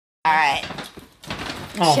All right.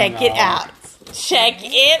 Oh, Check it out. Check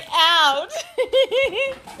it out.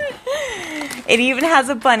 It even has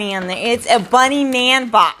a bunny on there. It's a bunny nan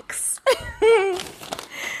box.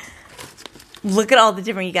 Look at all the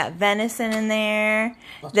different, you got venison in there.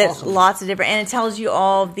 There's awesome. Lots of different, and it tells you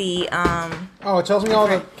all the, oh, it tells me all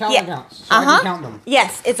the calorie counts, so I can count them.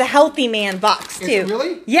 Yes, it's a healthy man box, too. Is it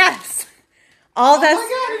really? Yes. All oh that's, my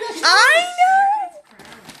God, it is. I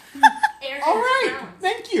know. All right,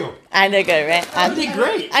 thank you. I know, good, right? That'd be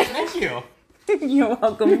great. Thank you. You're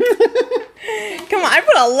welcome. Come on, I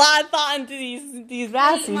put a lot of thought into these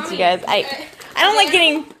baskets, you guys. I don't like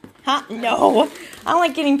getting, no. I don't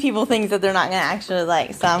like getting people things that they're not going to actually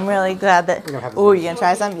like. So I'm really glad that, oh, you going to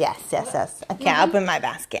try some? Yes, yes, yes. Okay, I'll open my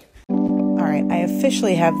basket. All right, I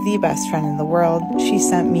officially have the best friend in the world. She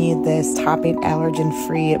sent me this Top 8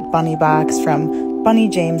 allergen-free bunny box from Bunny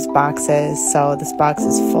James Boxes. So this box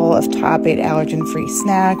is full of Top 8 allergen-free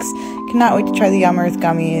snacks. Cannot wait to try the Yum Earth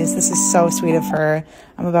gummies. This is so sweet of her.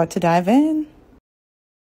 I'm about to dive in.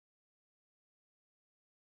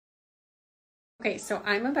 Okay, so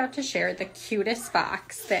I'm about to share the cutest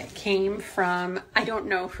box that came from, I don't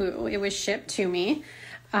know who, it was shipped to me.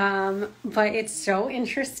 But it's so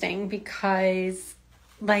interesting because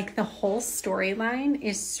like the whole storyline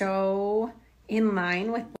is so in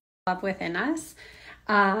line with Love Within Us.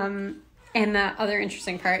 And the other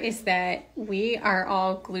interesting part is that we are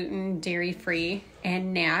all gluten, dairy free,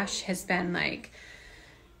 and Nash has been like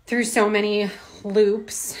through so many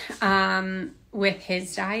loops, with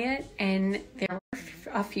his diet, and there were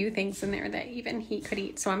a few things in there that even he could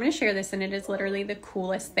eat. So I'm going to share this, and it is literally the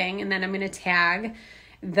coolest thing. And then I'm going to tag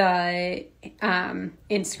the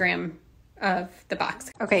Instagram of the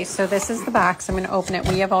box. Okay, so this is the box. I'm going to open it.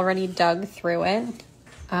 We have already dug through it.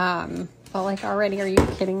 But like already, are you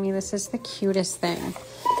kidding me? This is the cutest thing.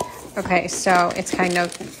 Okay, so it's kind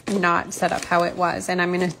of not set up how it was. And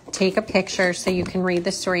I'm going to take a picture so you can read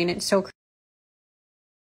the story. And it's so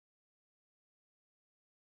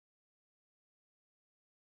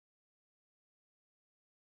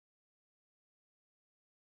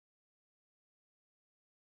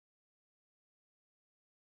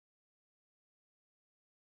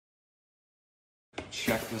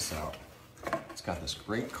check this out. It's got this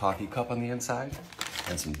great coffee cup on the inside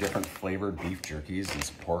and some different flavored beef jerkies and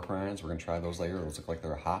some pork rinds. We're gonna try those later. Those look like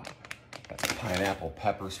they're hot. Got some pineapple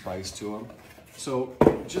pepper spice to them. So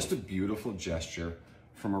just a beautiful gesture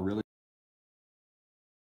from a really